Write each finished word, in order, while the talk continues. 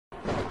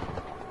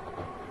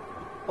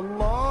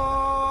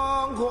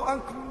Allahu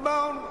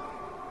Akbar,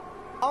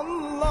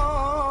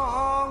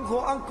 Allahu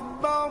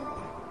Akbar,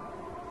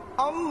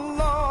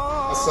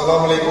 Allah.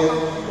 Assalamualaikum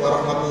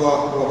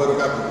warahmatullahi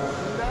wabarakatuh.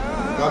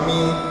 Kami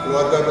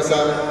keluarga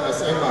besar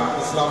SMA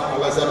Islam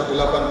Al Azhar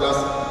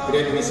 18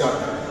 Grand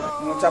Wisata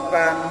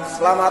mengucapkan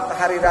selamat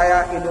Hari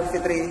Raya Idul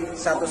Fitri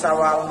 1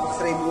 Syawal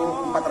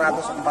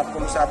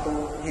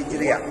 1441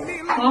 Hijriah.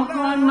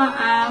 Mohon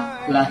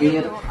maaf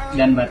lahir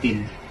dan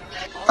batin.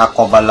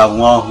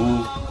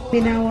 Taqabbalallahu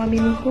minna wa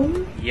minkum.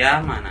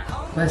 Ya mana?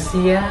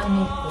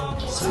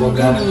 Wassalamualaikum.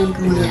 Semoga dengan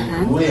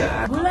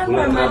kemuliaan bulan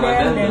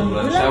Ramadan dan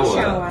bulan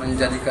Syawal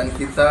menjadikan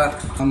kita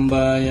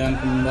hamba yang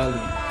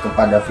kembali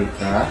kepada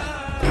fitrah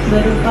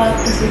berupa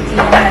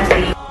kesucian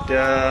hati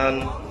dan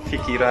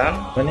pikiran,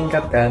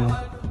 meningkatkan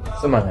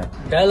semangat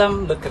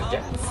dalam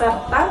bekerja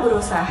serta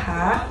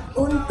berusaha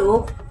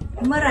untuk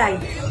meraih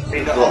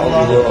ridha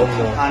Allah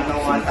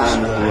Subhanahu wa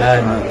ta'ala.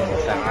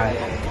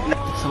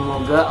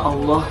 Semoga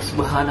Allah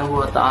Subhanahu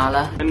wa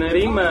ta'ala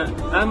menerima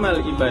amal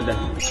ibadah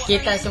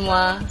kita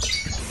semua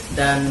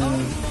dan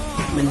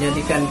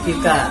menjadikan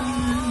kita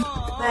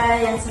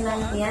yang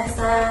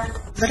senantiasa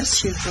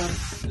bersyukur.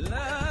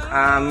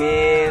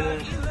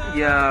 Amin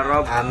ya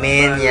Rabb.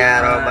 amin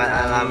ya rabbal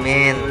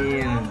alamin.